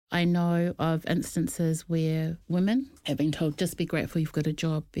I know of instances where women have been told, just be grateful you've got a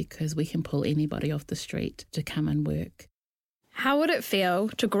job because we can pull anybody off the street to come and work. How would it feel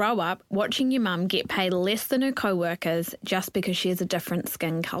to grow up watching your mum get paid less than her co-workers just because she has a different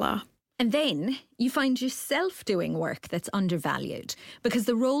skin colour? And then you find yourself doing work that's undervalued because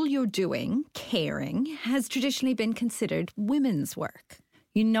the role you're doing, caring, has traditionally been considered women's work.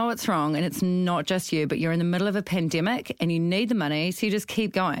 You know it's wrong and it's not just you, but you're in the middle of a pandemic and you need the money, so you just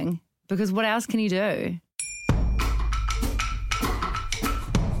keep going. Because what else can you do?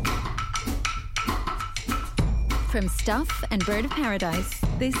 From Stuff and Bird of Paradise,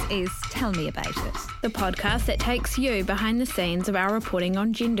 this is Tell Me About It, the podcast that takes you behind the scenes of our reporting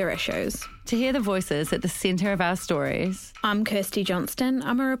on gender issues. To hear the voices at the centre of our stories. I'm Kirsty Johnston.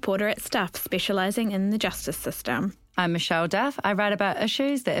 I'm a reporter at Stuff, specialising in the justice system. I'm Michelle Duff. I write about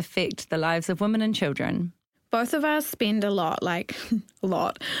issues that affect the lives of women and children. Both of us spend a lot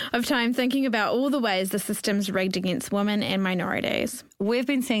of time thinking about all the ways the system's rigged against women and minorities. We've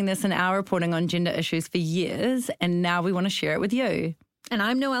been seeing this in our reporting on gender issues for years, and now we want to share it with you. And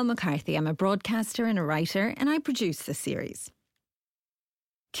I'm Noelle McCarthy. I'm a broadcaster and a writer, and I produce this series.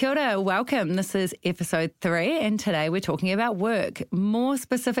 Kia ora, welcome. This is episode 3, and today we're talking about work, more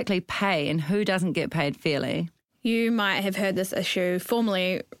specifically pay and who doesn't get paid fairly. You might have heard this issue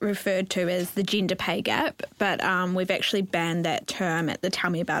formerly referred to as the gender pay gap, but we've actually banned that term at the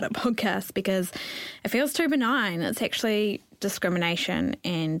Tell Me About It podcast because it feels too benign. It's actually discrimination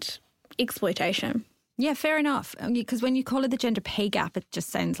and exploitation. Yeah, fair enough. Because when you call it the gender pay gap, it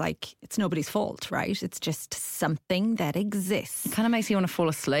just sounds like it's nobody's fault, right? It's just something that exists. It kind of makes you want to fall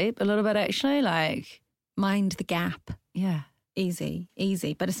asleep a little bit, actually. Like, mind the gap. Yeah. Easy.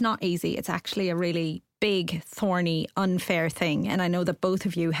 But it's not easy. It's actually a really big, thorny, unfair thing. And I know that both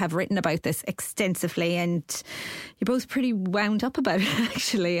of you have written about this extensively and you're both pretty wound up about it,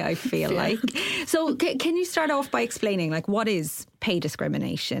 actually, I feel like. So can you start off by explaining, like, what is pay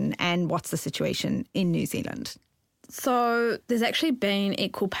discrimination and what's the situation in New Zealand? So there's actually been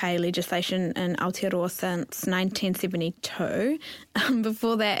equal pay legislation in Aotearoa since 1972.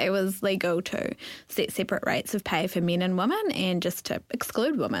 Before that, it was legal to set separate rates of pay for men and women and just to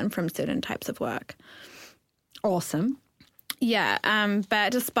exclude women from certain types of work. Awesome. Yeah,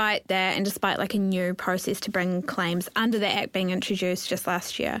 but despite that and despite like a new process to bring claims under the Act being introduced just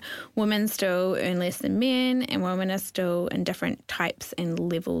last year, women still earn less than men and women are still in different types and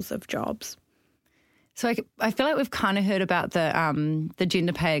levels of jobs. So I feel like we've kind of heard about the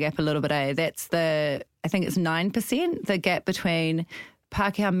gender pay gap a little bit, eh? That's I think it's 9%, the gap between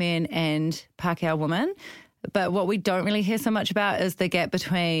Pākehā men and Pākehā women. But what we don't really hear so much about is the gap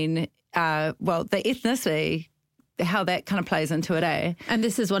between, the ethnicity, how that kind of plays into it, eh? And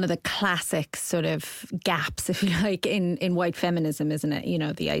this is one of the classic sort of gaps, if you like, in white feminism, isn't it? You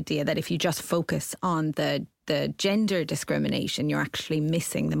know, the idea that if you just focus on the gender discrimination, you're actually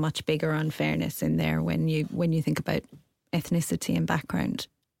missing the much bigger unfairness in there when you think about ethnicity and background.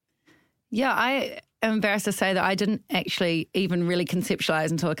 Yeah, I am embarrassed to say that I didn't actually even really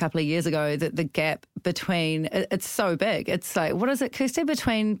conceptualise until a couple of years ago that the gap between, it's so big. It's like, what is it, Kirsty,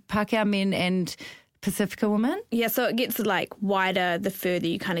 between Pākehā men and Pasifika women? Yeah, so it gets like wider the further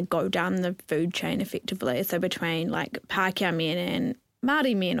you kind of go down the food chain effectively. So between like Pākehā men and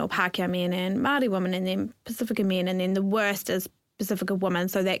Māori men, or Pākehā men and Māori women, and then Pasifika men, and then the worst is Pasifika women.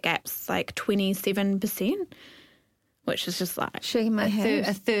 So that gap's like 27%, which is just like shaking my head.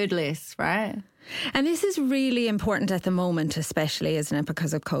 A third less, right? And this is really important at the moment, especially, isn't it,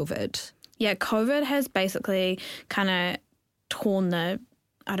 because of COVID? Yeah, COVID has basically kind of torn the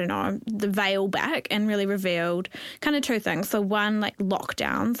veil back and really revealed kind of two things. So one, like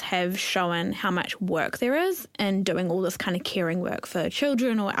lockdowns have shown how much work there is in doing all this kind of caring work for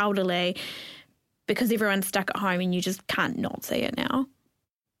children or elderly, because everyone's stuck at home and you just can't not see it now.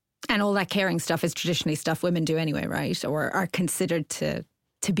 And all that caring stuff is traditionally stuff women do anyway, right? Or are considered to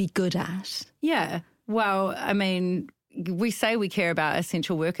be good at. Yeah. Well, I mean, we say we care about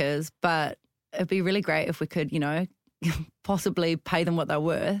essential workers, but it'd be really great if we could, possibly pay them what they're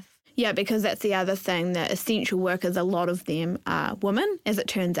worth. Yeah, because that's the other thing, that essential workers, a lot of them are women, as it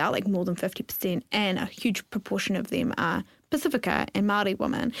turns out, like more than 50%, and a huge proportion of them are Pasifika and Māori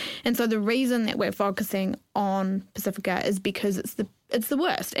women. And so the reason that we're focusing on Pasifika is because it's the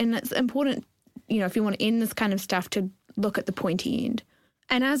worst, and it's important, if you want to end this kind of stuff, to look at the pointy end.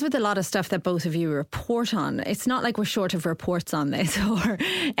 And as with a lot of stuff that both of you report on, it's not like we're short of reports on this or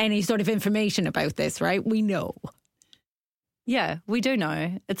any sort of information about this, right? We know. Yeah, we do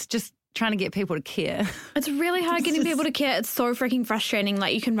know. It's just trying to get people to care. It's really hard getting people to care. It's so freaking frustrating.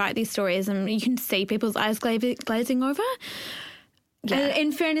 Like, you can write these stories and you can see people's eyes glazing over. Yeah. And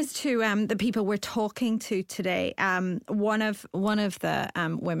in fairness to the people we're talking to today, one of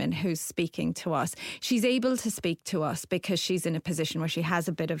the women who's speaking to us, she's able to speak to us because she's in a position where she has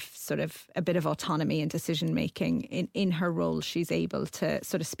a bit of autonomy and decision making in her role. She's able to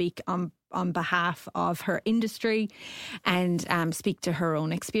sort of speak on behalf of her industry and speak to her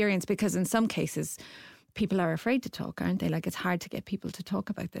own experience, because in some cases people are afraid to talk, aren't they? Like, it's hard to get people to talk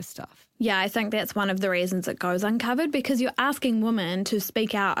about this stuff. Yeah, I think that's one of the reasons it goes uncovered, because you're asking women to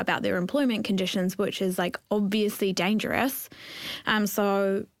speak out about their employment conditions, which is like obviously dangerous.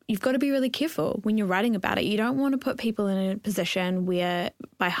 So you've got to be really careful when you're writing about it. You don't want to put people in a position where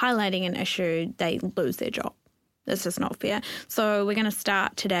by highlighting an issue, they lose their job. It's just not fair. So we're going to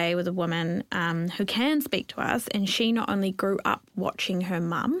start today with a woman who can speak to us, and she not only grew up watching her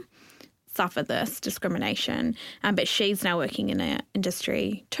mum suffer this discrimination, but she's now working in an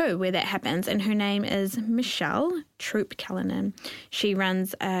industry too where that happens, and her name is Michelle Troop-Callanan. She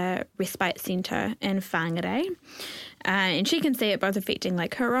runs a respite centre in Whangarei, and she can see it both affecting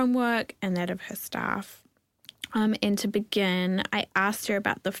like her own work and that of her staff. And to begin, I asked her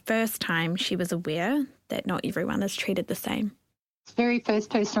about the first time she was aware that not everyone is treated the same. Very first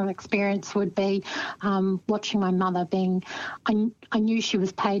personal experience would be watching my mother being, I knew she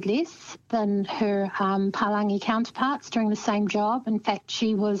was paid less than her Palangi counterparts doing the same job. In fact,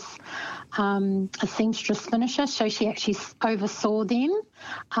 she was a seamstress finisher, so she actually oversaw them,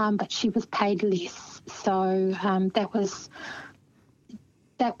 but she was paid less. So that was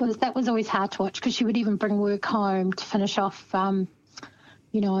always hard to watch, because she would even bring work home to finish off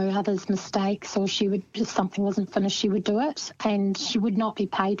others' mistakes, or she would, if something wasn't finished, she would do it, and she would not be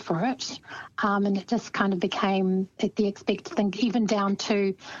paid for it. And it just kind of became the expected thing, even down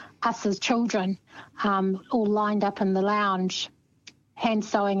to us as children, all lined up in the lounge, hand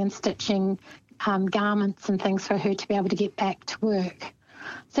sewing and stitching garments and things for her to be able to get back to work.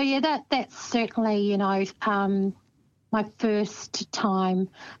 So yeah, that's certainly, my first time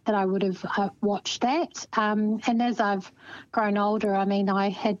that I would have watched that. And as I've grown older, I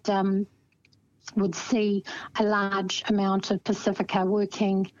had would see a large amount of Pasifika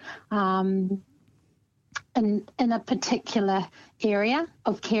working in a particular area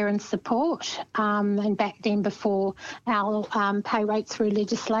of care and support. And back then, before our pay rates were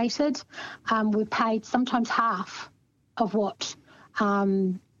legislated, we're paid sometimes half of what a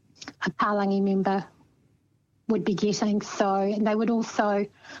Palangi member would be getting. So, and they would also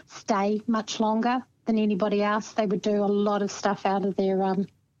stay much longer than anybody else. They would do a lot of stuff out of their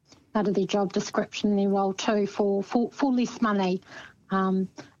job description, their role too, for less money, and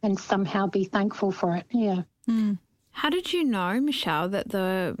somehow be thankful for it. Yeah. Mm. How did you know, Michelle, that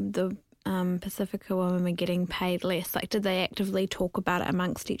the Pasifika women were getting paid less? Like, did they actively talk about it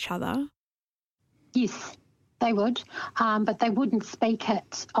amongst each other? Yes. They would, but they wouldn't speak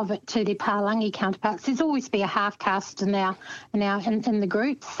of it to their Palangi counterparts. There's always be a half caste in the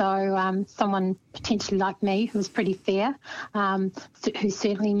group. So someone potentially like me, who was pretty fair, who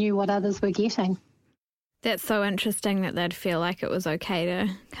certainly knew what others were getting. That's so interesting that they'd feel like it was okay to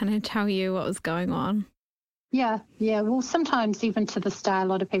kind of tell you what was going on. Yeah. Well, sometimes even to this day, a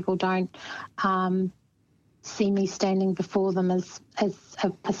lot of people don't see me standing before them as a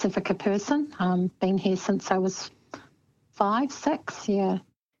Pasifika person. Been here since I was 5, 6, yeah.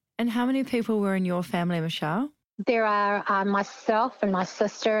 And how many people were in your family, Michelle? There are myself and my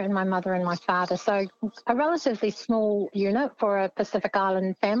sister and my mother and my father, so a relatively small unit for a Pacific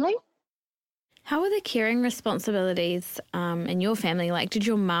Island family. How were the caring responsibilities in your family? Like, did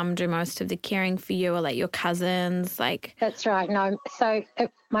your mum do most of the caring for you, or like your cousins? Like, that's right. No, so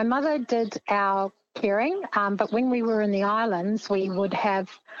my mother did our caring, but when we were in the islands, we would have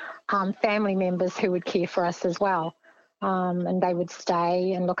family members who would care for us as well, and they would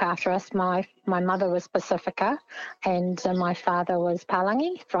stay and look after us. My mother was Pasifika, and my father was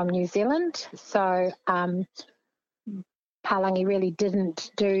Palangi from New Zealand. So Palangi really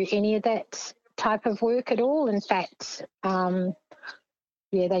didn't do any of that type of work at all. In fact,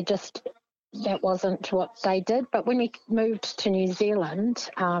 that wasn't what they did. But when we moved to New Zealand,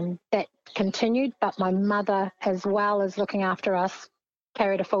 that continued. But my mother, as well as looking after us,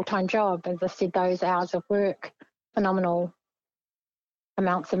 carried a full-time job. As I said, those hours of work, phenomenal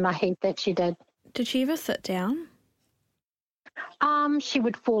amounts of mahi that she did. Did she ever sit down? She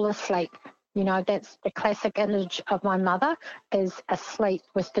would fall asleep. That's the classic image of my mother, is asleep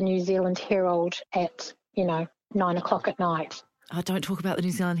with the New Zealand Herald at, 9:00 at night. Oh, don't talk about the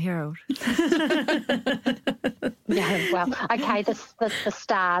New Zealand Herald. Yeah, well, okay, the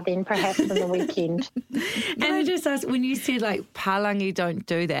Star then perhaps in the weekend. And I just asked, when you said like Palangi don't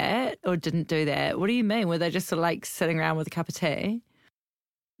do that or didn't do that, what do you mean? Were they just sort of like sitting around with a cup of tea?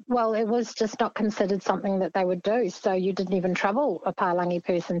 Well, it was just not considered something that they would do. So you didn't even trouble a Palangi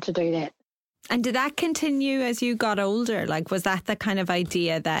person to do that. And did that continue as you got older? Like, was that the kind of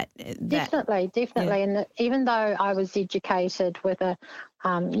idea that Definitely. Yeah. And even though I was educated with a,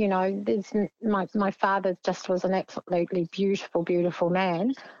 my father just was an absolutely beautiful, beautiful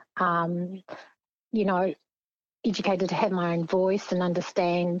man, educated to have my own voice and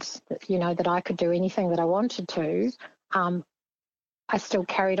understand that, that I could do anything that I wanted to. I still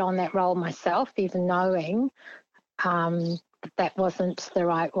carried on that role myself, even knowing that wasn't the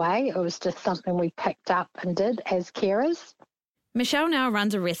right way. It was just something we picked up and did as carers. Michelle now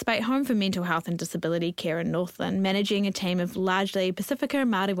runs a respite home for mental health and disability care in Northland, managing a team of largely Pasifika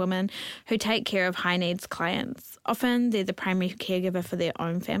and Māori women who take care of high needs clients. Often they're the primary caregiver for their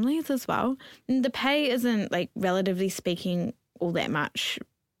own families as well. And the pay isn't, relatively speaking, all that much.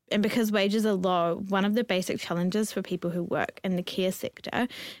 And because wages are low, one of the basic challenges for people who work in the care sector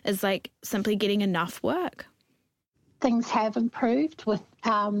is simply getting enough work. Things have improved with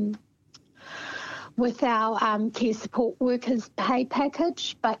our care support workers pay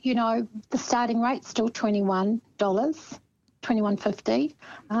package, but the starting rate's still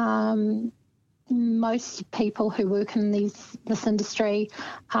 $21.50. Most people who work in this industry,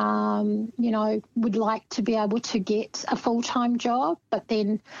 would like to be able to get a full-time job, but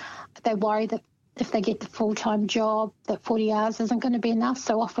then they worry that if they get the full-time job, that 40 hours isn't going to be enough.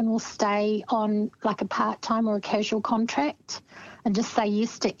 So often we'll stay on a part-time or a casual contract and just say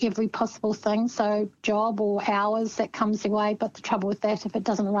yes to every possible thing. So job or hours that comes their way. But the trouble with that, if it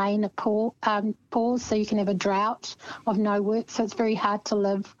doesn't rain, it pours. So you can have a drought of no work. So it's very hard to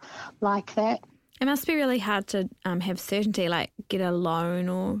live like that. It must be really hard to have certainty, get a loan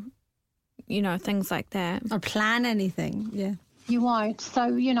or, things like that. Or plan anything, yeah. You won't.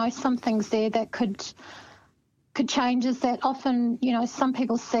 So, some things there that could change is that often, some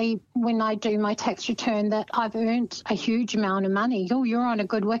people see when I do my tax return that I've earned a huge amount of money. Oh, you're on a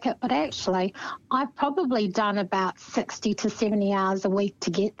good wicket. But actually, I've probably done about 60 to 70 hours a week to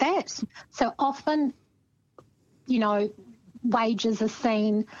get that. So often, wages are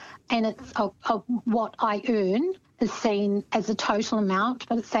seen and it's what I earn is seen as a total amount,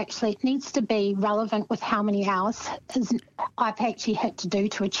 but it needs to be relevant with how many hours I've actually had to do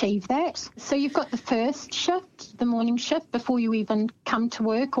to achieve that. So you've got the first shift, the morning shift, before you even come to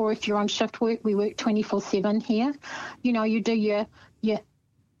work, or if you're on shift work, we work 24/7 here. You do your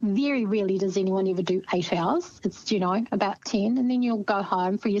very rarely does anyone ever do 8 hours. It's, about 10, and then you'll go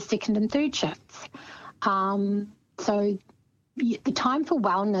home for your second and third shifts. So the time for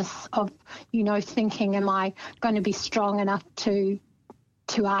wellness of, thinking, am I going to be strong enough to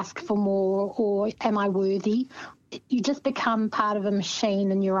ask for more, or am I worthy? You just become part of a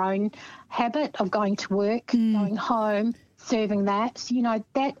machine in your own habit of going to work, going home, serving that.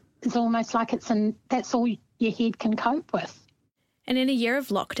 That is almost like that's all your head can cope with. And in a year of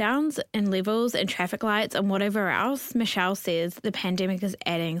lockdowns and levels and traffic lights and whatever else, Michelle says the pandemic is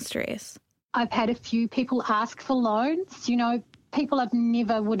adding stress. I've had a few people ask for loans, people I've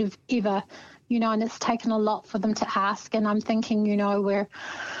never would have ever, and it's taken a lot for them to ask. And I'm thinking, we're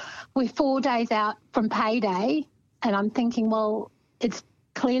 4 days out from payday, and I'm thinking, well, it's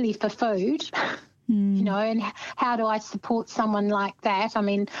clearly for food, and how do I support someone like that? I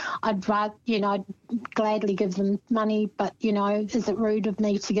mean, I'd rather, I'd gladly give them money, but, is it rude of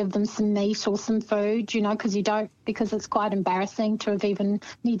me to give them some meat or some food, because it's quite embarrassing to have even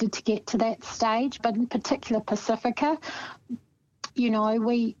needed to get to that stage. But in particular, Pasifika,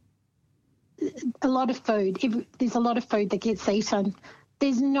 a lot of food, there's a lot of food that gets eaten.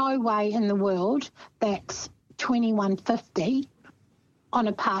 There's no way in the world that $21.50 on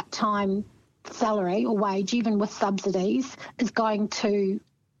a part-time salary or wage, even with subsidies, is going to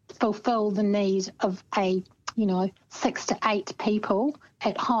fulfil the need of 6 to 8 people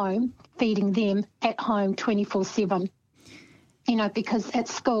at home, feeding them at home 24/7. Because at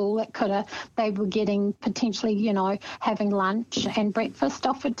school they were getting potentially, having lunch and breakfast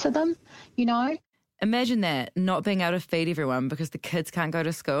offered to them, Imagine that, not being able to feed everyone because the kids can't go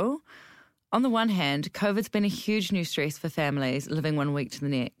to school. On the one hand, COVID's been a huge new stress for families living one week to the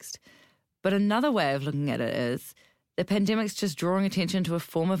next. But another way of looking at it is the pandemic's just drawing attention to a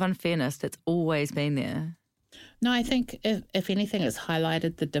form of unfairness that's always been there. No, I think if anything, it's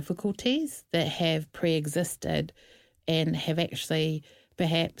highlighted the difficulties that have pre-existed and have actually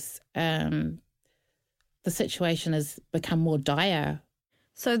perhaps the situation has become more dire.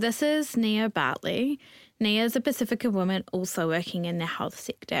 So this is Nia Bartley. Nia is a Pasifika woman also working in the health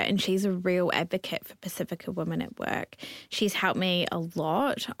sector, and she's a real advocate for Pasifika women at work. She's helped me a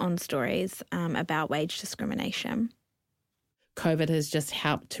lot on stories about wage discrimination. COVID has just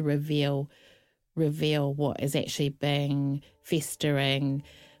helped to reveal what is actually been festering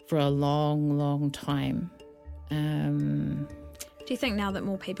for a long, long time. Do you think now that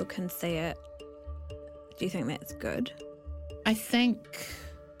more people can see it, do you think that's good? I think,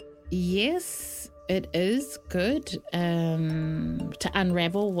 yes, it is good to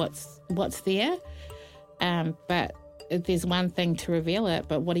unravel what's there. But there's one thing to reveal it,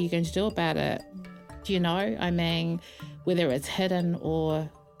 but what are you going to do about it? Do you know? I mean, whether it's hidden or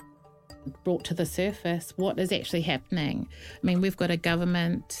brought to the surface, what is actually happening? I mean, we've got a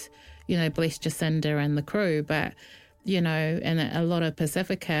government, bless Jacinda and the crew, but, and a lot of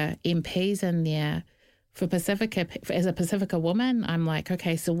Pasifika MPs in there. For Pasifika, as a Pasifika woman, I'm like,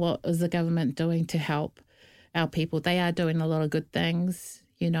 okay, so what is the government doing to help our people? They are doing a lot of good things,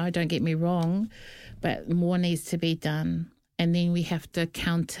 don't get me wrong, but more needs to be done. And then we have to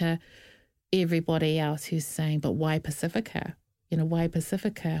counter everybody else who's saying, but why Pasifika? Why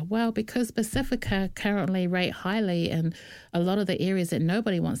Pasifika? Well, because Pasifika currently rate highly in a lot of the areas that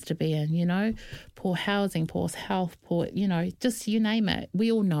nobody wants to be in, poor housing, poor health, poor, just you name it.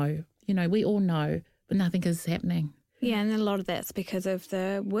 We all know, but nothing is happening. Yeah, and a lot of that's because of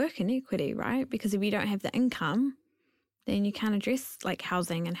the work inequity, right? Because if you don't have the income, then you can't address like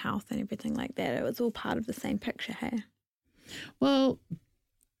housing and health and everything like that. It was all part of the same picture, hey? Well,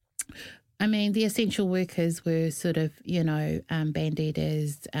 I mean, the essential workers were sort of, bandied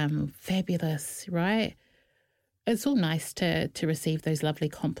as fabulous, right? It's all nice to receive those lovely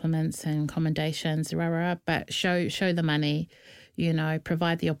compliments and commendations, but show the money,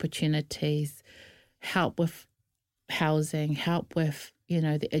 provide the opportunities, help with housing, help with,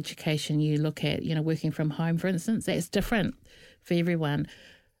 the education. You look at, working from home, for instance, that's different for everyone.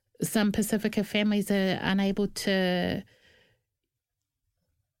 Some Pasifika families are unable to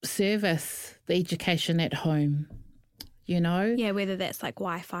service the education at home, Yeah, whether that's like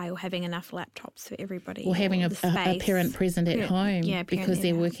Wi-Fi or having enough laptops for everybody. Or having a parent present at home because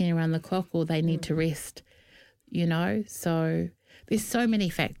they're working around the clock or they need to rest, So there's so many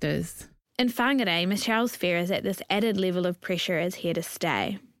factors. In Whangarei, Michelle's fear is that this added level of pressure is here to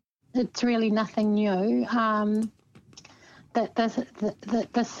stay. It's really nothing new that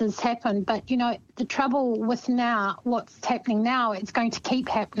this has happened. But, the trouble with now, what's happening now, it's going to keep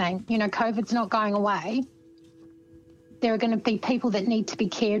happening. COVID's not going away. There are going to be people that need to be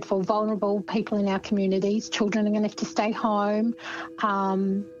cared for, vulnerable people in our communities. Children are going to have to stay home.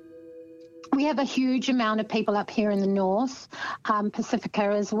 We have a huge amount of people up here in the north,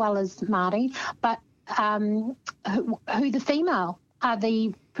 Pasifika as well as Māori, but who the female are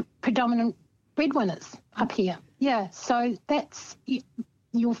the predominant breadwinners up here. Yeah, so that's,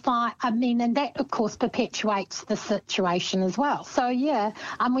 you'll find, and that of course perpetuates the situation as well. So yeah,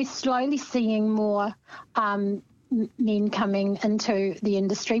 we're slowly seeing more men coming into the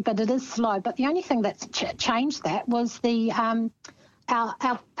industry, but it is slow. But the only thing that's changed that was the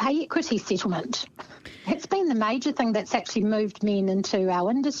our pay equity settlement. It's been the major thing that's actually moved men into our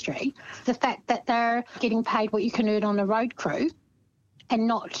industry. The fact that they're getting paid what you can earn on a road crew and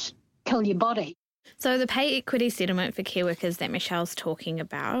not kill your body. So the pay equity settlement for care workers that Michelle's talking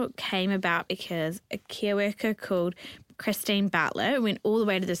about came about because a care worker called Christine Bartlett went all the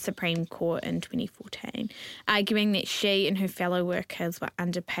way to the Supreme Court in 2014, arguing that she and her fellow workers were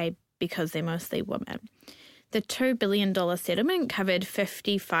underpaid because they're mostly women. The $2 billion settlement covered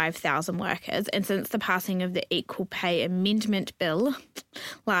 55,000 workers, and since the passing of the Equal Pay Amendment Bill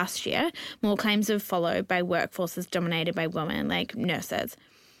last year, more claims have followed by workforces dominated by women like nurses.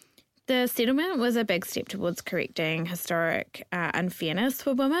 The settlement was a big step towards correcting historic unfairness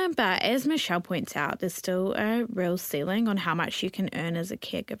for women, but as Michelle points out, there's still a real ceiling on how much you can earn as a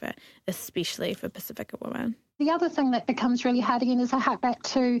caregiver, especially for Pasifika women. The other thing that becomes really hard again is I hark back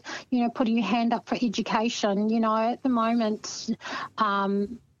to, putting your hand up for education. At the moment,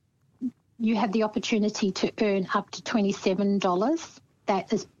 you have the opportunity to earn up to $27.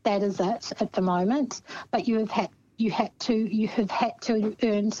 That is it at the moment. But you have had to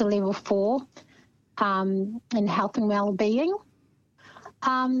earn to level 4 in health and wellbeing.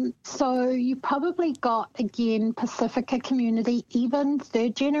 So you probably got, again, Pasifika community, even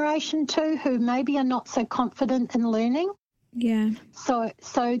third generation too, who maybe are not so confident in learning. Yeah. So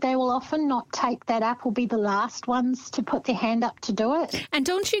they will often not take that up or be the last ones to put their hand up to do it. And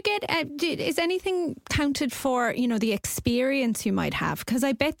don't you get, is anything counted for, the experience you might have? Because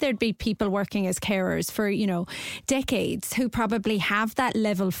I bet there'd be people working as carers for, decades who probably have that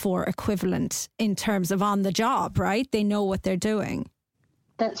level 4 equivalent in terms of on the job, right? They know what they're doing.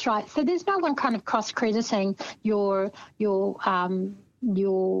 That's right. So there's no one kind of cross-crediting your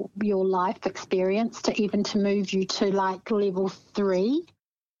your life experience to move you to like level 3.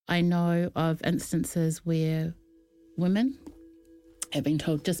 I know of instances where women have been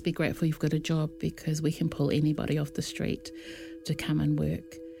told, just be grateful you've got a job because we can pull anybody off the street to come and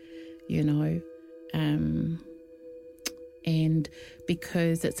work, you know. And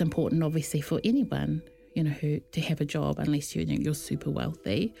because it's important, obviously, for anyone, you know, to have a job unless you're super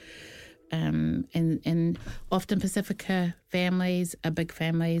wealthy. And often Pasifika families are big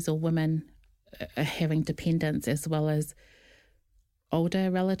families, or women are having dependents as well as older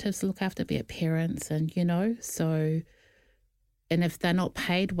relatives to look after, be it parents, and, you know, so... And if they're not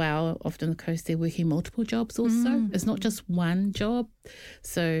paid well, often the coast, they're working multiple jobs also. It's not just one job.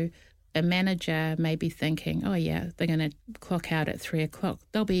 So a manager may be thinking, oh, yeah, they're going to clock out at 3:00.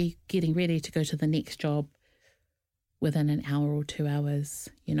 They'll be getting ready to go to the next job within an hour or 2 hours,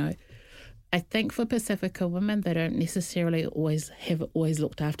 you know. I think for Pasifika women, they don't necessarily always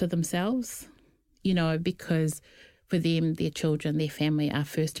looked after themselves, you know, because for them, their children, their family are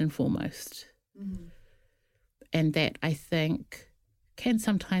first and foremost. Mm-hmm. And that, I think, can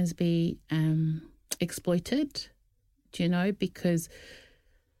sometimes be exploited, do you know, because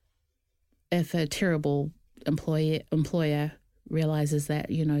if a terrible employer realises that,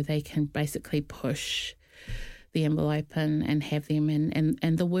 you know, they can basically push the envelope and have them in,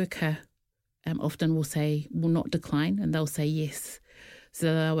 and the worker often will not decline, and they'll say yes.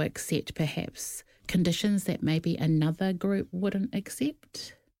 So they'll accept perhaps conditions that maybe another group wouldn't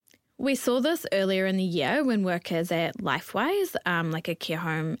accept. We saw this earlier in the year when workers at Lifewise, like a care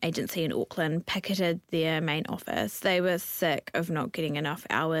home agency in Auckland, picketed their main office. They were sick of not getting enough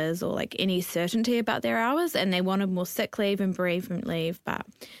hours or like any certainty about their hours, and they wanted more sick leave and bereavement leave, but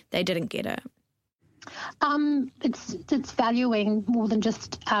they didn't get it. It's valuing more than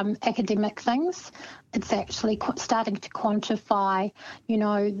just academic things. It's actually starting to quantify, you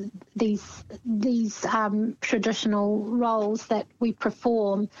know, these traditional roles that we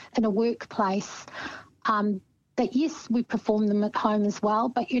perform in a workplace. That yes, we perform them at home as well,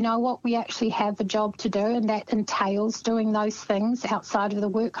 but you know what? We actually have a job to do, and that entails doing those things outside of the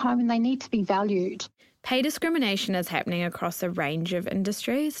work home, and they need to be valued. Pay discrimination is happening across a range of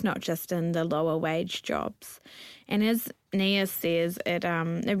industries, not just in the lower wage jobs. And as Nia says, it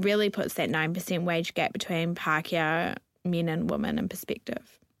really puts that 9% wage gap between Pākehā men and women in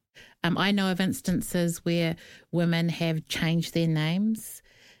perspective. I know of instances where women have changed their names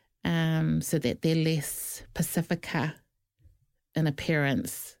so that they're less Pasifika in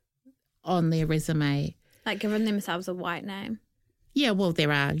appearance on their resume. Like giving themselves a white name. Yeah, well,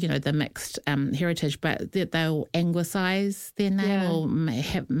 there are, you know, the mixed heritage, but they'll anglicise their name or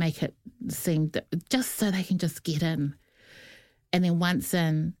make it seem just so they can just get in. And then once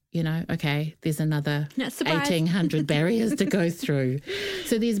in, you know, okay, there's another 1,800 barriers to go through.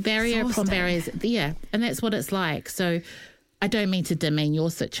 So there's barrier upon barriers there, and that's what it's like. So I don't mean to demean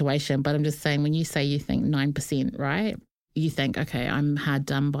your situation, but I'm just saying when you say you think 9%, right? You think, okay, I'm hard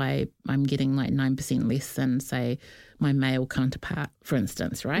done by, I'm getting like 9% less than, say, my male counterpart, for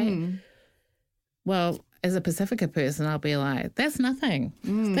instance, right? Well, as a Pasifika person, I'll be like, that's nothing.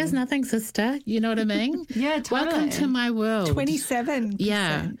 That's nothing, sister. You know what I mean? Yeah, totally. Welcome to my world. 27%.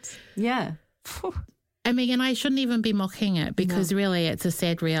 Yeah. I mean, and I shouldn't even be mocking it because really it's a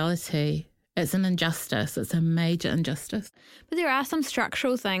sad reality. It's an injustice. It's a major injustice. But there are some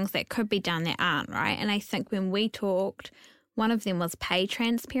structural things that could be done that aren't, right? And I think when we talked, one of them was pay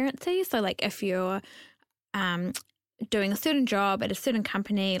transparency. So like if you're doing a certain job at a certain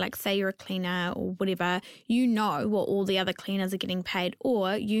company, like say you're a cleaner or whatever, you know what all the other cleaners are getting paid,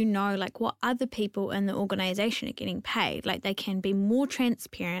 or you know like what other people in the organisation are getting paid. Like they can be more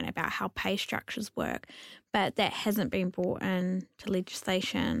transparent about how pay structures work, but that hasn't been brought in to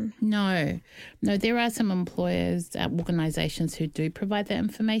legislation. No, there are some employers, organisations who do provide that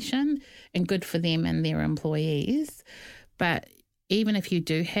information, and good for them and their employees. But even if you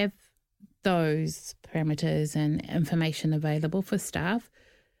do have those parameters and information available for staff,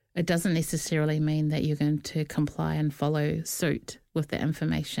 it doesn't necessarily mean that you're going to comply and follow suit with the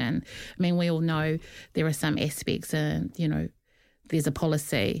information. I mean, we all know there are some aspects and, you know, there's a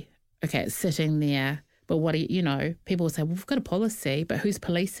policy. Okay, it's sitting there, but what do you know, people will say, well, we've got a policy, but who's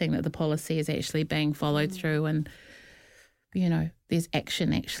policing that the policy is actually being followed through and, you know, there's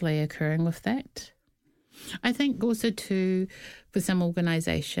action actually occurring with that. I think also too, for some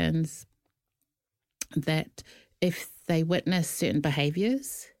organisations, that if they witness certain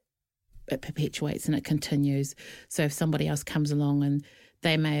behaviours, it perpetuates and it continues. So if somebody else comes along and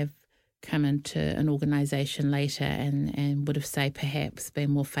they may have come into an organisation later and would have, say, perhaps been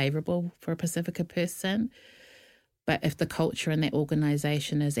more favourable for a Pasifika person, But if the culture in that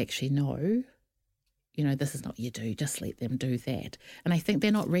organisation is actually no, this is not you do, just let them do that. And I think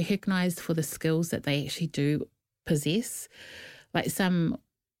they're not recognised for the skills that they actually do possess. Like some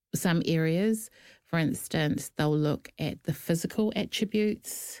areas, for instance, they'll look at the physical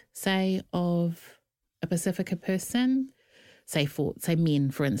attributes, say, of a Pasifika person, say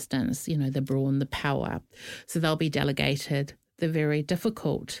men, for instance, the brawn, the power. So they'll be delegated the very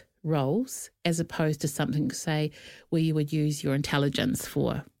difficult roles as opposed to something, say, where you would use your intelligence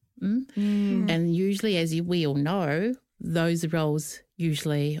for. And usually, as we all know, those roles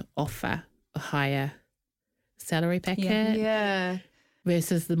usually offer a higher salary packet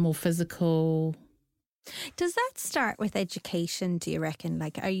versus the more physical. Does that start with education, do you reckon?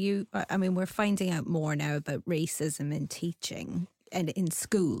 Like, we're finding out more now about racism in teaching and in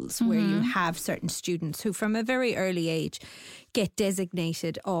schools where you have certain students who from a very early age get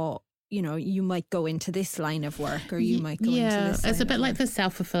designated, you might go into this line of work or you might go into this line it's a bit of like work. the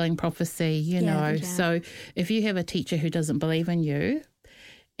self-fulfilling prophecy, you know. So if you have a teacher who doesn't believe in you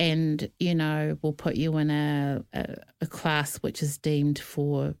and, will put you in a class which is deemed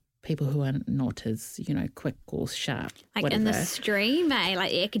for people who are not as, quick or sharp. Like whatever. in the stream, like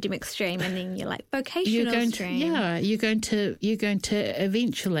the academic stream, and then you're like vocational stream. You're going to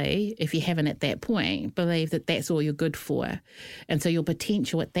eventually, if you haven't at that point, believe that that's all you're good for. And so your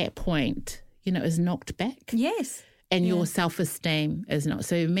potential at that point, is knocked back. Yes. And your self-esteem is not.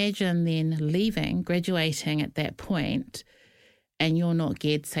 So imagine then graduating at that point, and you're not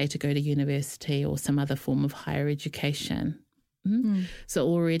geared, say, to go to university or some other form of higher education. So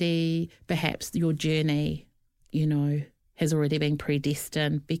already perhaps your journey, has already been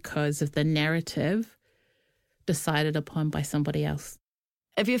predestined because of the narrative decided upon by somebody else.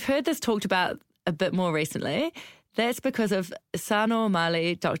 If you've heard this talked about a bit more recently, that's because of Sano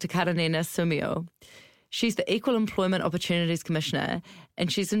Mali, Dr. Karanina Sumio. She's the Equal Employment Opportunities Commissioner,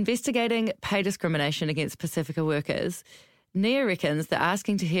 and she's investigating pay discrimination against Pasifika workers. Nia reckons that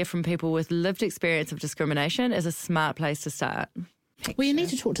asking to hear from people with lived experience of discrimination is a smart place to start. Well, you need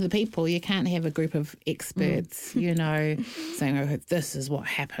to talk to the people. You can't have a group of experts, saying, oh, this is what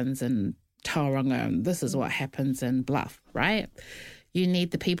happens in Tauranga and this is what happens in Bluff, right? You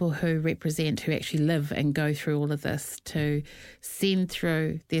need the people who actually live and go through all of this to send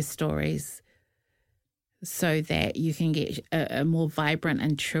through their stories so that you can get a more vibrant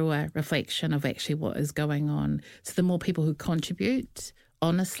and truer reflection of actually what is going on. So the more people who contribute,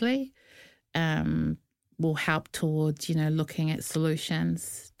 honestly, will help towards, looking at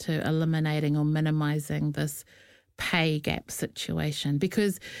solutions to eliminating or minimising this pay gap situation.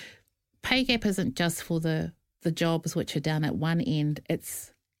 Because pay gap isn't just for the jobs which are done at one end,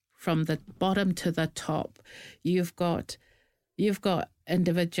 it's from the bottom to the top. You've got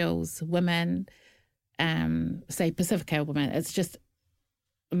individuals, women, say Pasifika women. It's just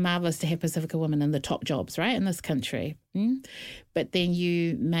marvellous to have Pasifika women in the top jobs, right, in this country. But then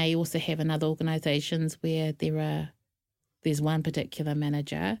you may also have in other organisations where there's one particular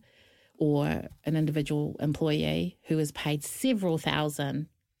manager or an individual employee who is paid several thousand,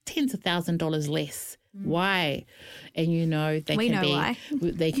 tens of $1,000s less. Why? And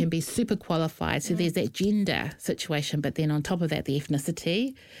they can be super qualified. So there's that gender situation, but then on top of that, the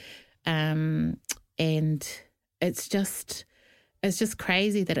ethnicity. And it's just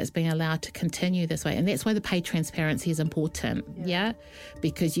crazy that it's being allowed to continue this way. And that's why the pay transparency is important,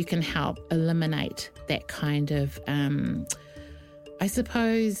 because you can help eliminate that kind of, I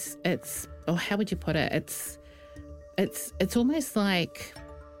suppose how would you put it? It's almost like...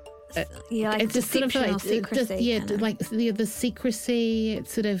 it's just sort of like secrecy. The secrecy.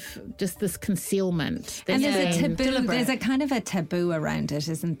 It's sort of just this concealment. And there's a taboo. There's a kind of a taboo around it,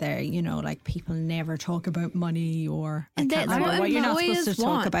 isn't there? Like people never talk about money, or and I can't remember what you're not supposed to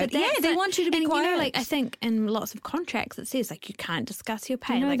talk about. They want you to be quiet. I think in lots of contracts it says you can't discuss your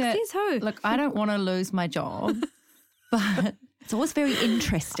pay. Says who? Look, I don't want to lose my job, but it's always very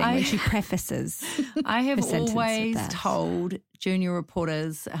interesting when she prefaces. I have always told junior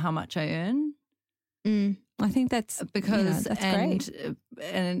reporters how much I earn. I think that's because that's great.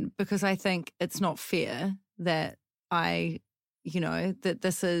 And because I think it's not fair that that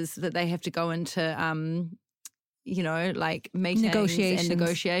they have to go into meetings and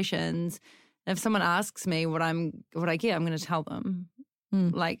negotiations. And if someone asks me what I get, I'm going to tell them.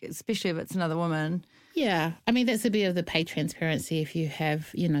 Especially if it's another woman. Yeah. I mean, that's a bit of the pay transparency. If you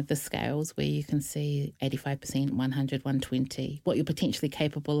have, the scales where you can see 85%, 100, 120, what you're potentially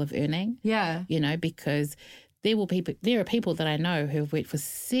capable of earning. Yeah. Because there are people that I know who have worked for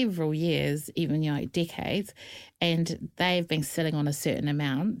several years, even, decades, and they've been sitting on a certain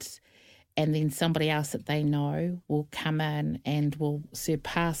amount. and then somebody else that they know will come in and will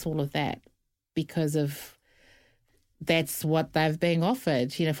surpass all of that because of that's what they've been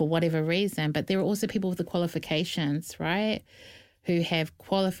offered, for whatever reason. But there are also people with the qualifications, right, who have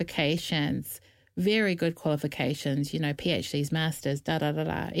qualifications, very good qualifications, PhDs, masters,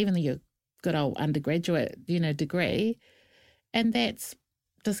 even your good old undergraduate, degree, and that's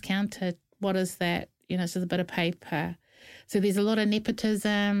discounted. What is that? It's just a bit of paper. So there's a lot of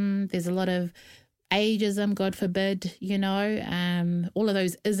nepotism, there's a lot of ageism, God forbid, all of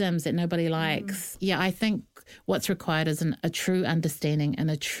those isms that nobody likes. Yeah, I think what's required is a true understanding and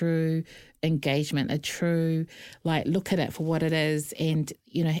a true engagement, a true, look at it for what it is and,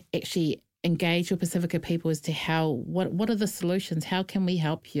 actually engage with Pasifika people as to what are the solutions? How can we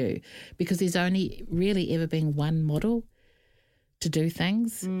help you? Because there's only really ever been one model to do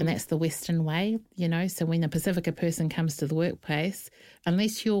things, and that's the Western way, So when a Pasifika person comes to the workplace,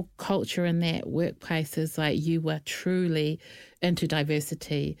 unless your culture in that workplace is you are truly into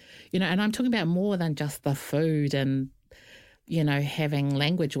diversity, and I'm talking about more than just the food and, having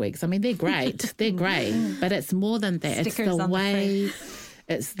language weeks. I mean, they're great, but it's more than that. Stickers it's the on way. The food.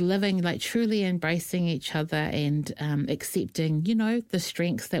 It's living, truly embracing each other and accepting, the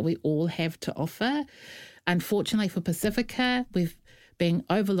strengths that we all have to offer. Unfortunately for Pasifika, we've been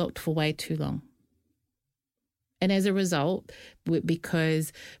overlooked for way too long. And as a result,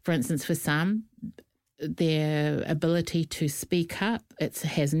 because, for instance, for some, their ability to speak up, it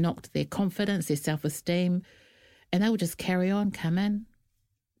has knocked their confidence, their self-esteem, and they will just carry on, come in,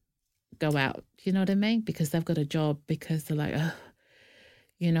 go out, you know what I mean? Because they've got a job, because they're like, oh,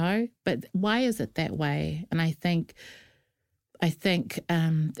 But why is it that way? And I think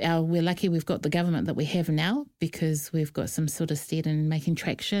we're lucky we've got the government that we have now, because we've got some sort of stead in making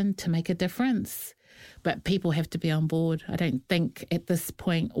traction to make a difference. But people have to be on board. I don't think at this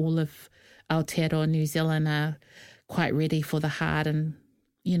point all of Aotearoa New Zealand are quite ready for the hard and,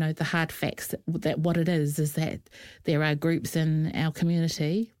 the hard facts that what it is that there are groups in our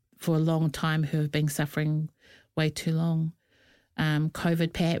community for a long time who have been suffering way too long.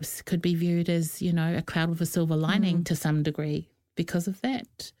 COVID perhaps could be viewed as, a cloud with a silver lining to some degree because of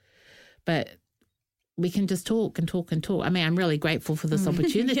that. But we can just talk and talk and talk. I mean, I'm really grateful for this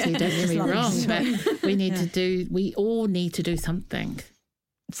opportunity, don't get me wrong, but we all need to do something.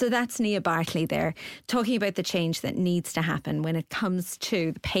 So that's Nia Bartley there, talking about the change that needs to happen when it comes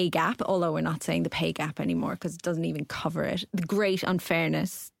to the pay gap, although we're not saying the pay gap anymore because it doesn't even cover it. The great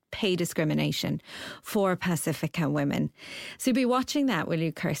unfairness, pay discrimination for Pasifika women. So you'll be watching that, will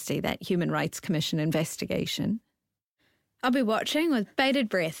you, Kirsty, that Human Rights Commission investigation? I'll be watching with bated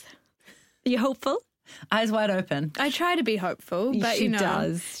breath. Are you hopeful? Eyes wide open. I try to be hopeful, but She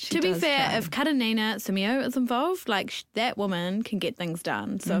does. She to be does fair, try. if Karanina Sumio is involved, that woman can get things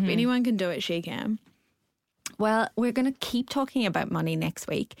done. So if anyone can do it, she can. Well, we're going to keep talking about money next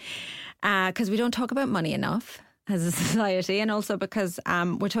week because we don't talk about money enough as a society, and also because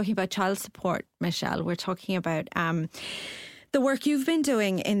we're talking about child support, Michelle. We're talking about the work you've been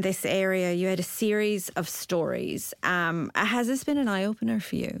doing in this area. You had a series of stories. Has this been an eye-opener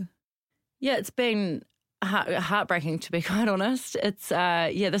for you? Yeah, it's been heartbreaking, to be quite honest. It's,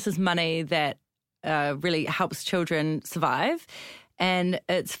 this is money that really helps children survive. And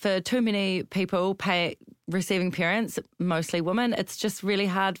it's for too many people, receiving parents, mostly women. It's just really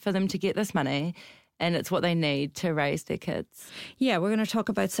hard for them to get this money. And it's what they need to raise their kids. Yeah, we're going to talk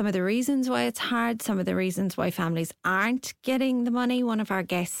about some of the reasons why it's hard, some of the reasons why families aren't getting the money. One of our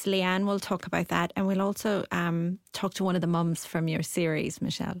guests, Leanne, will talk about that. And we'll also talk to one of the mums from your series,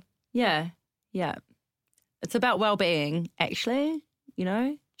 Michelle. Yeah. It's about well-being, actually,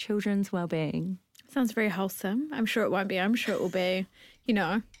 children's well-being. Sounds very wholesome. I'm sure it won't be. I'm sure it will be,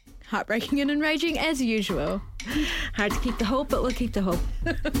 heartbreaking and enraging as usual. Hard to keep the hope, but we'll keep the hope.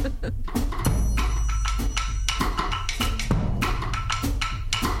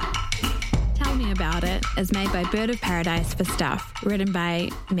 Tell Me About It is made by Bird of Paradise for Stuff, written by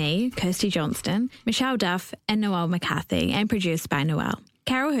me, Kirsty Johnston, Michelle Duff and Noelle McCarthy, and produced by Noelle.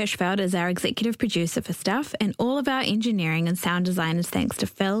 Carol Hirschfeld is our executive producer for Stuff, and all of our engineering and sound design is thanks to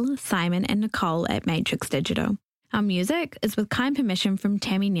Phil, Simon and Nicole at Matrix Digital. Our music is with kind permission from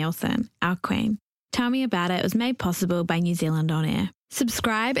Tammy Nielsen, our queen. Tell Me About It was made possible by New Zealand On Air.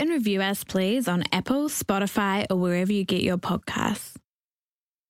 Subscribe and review us, please, on Apple, Spotify or wherever you get your podcasts.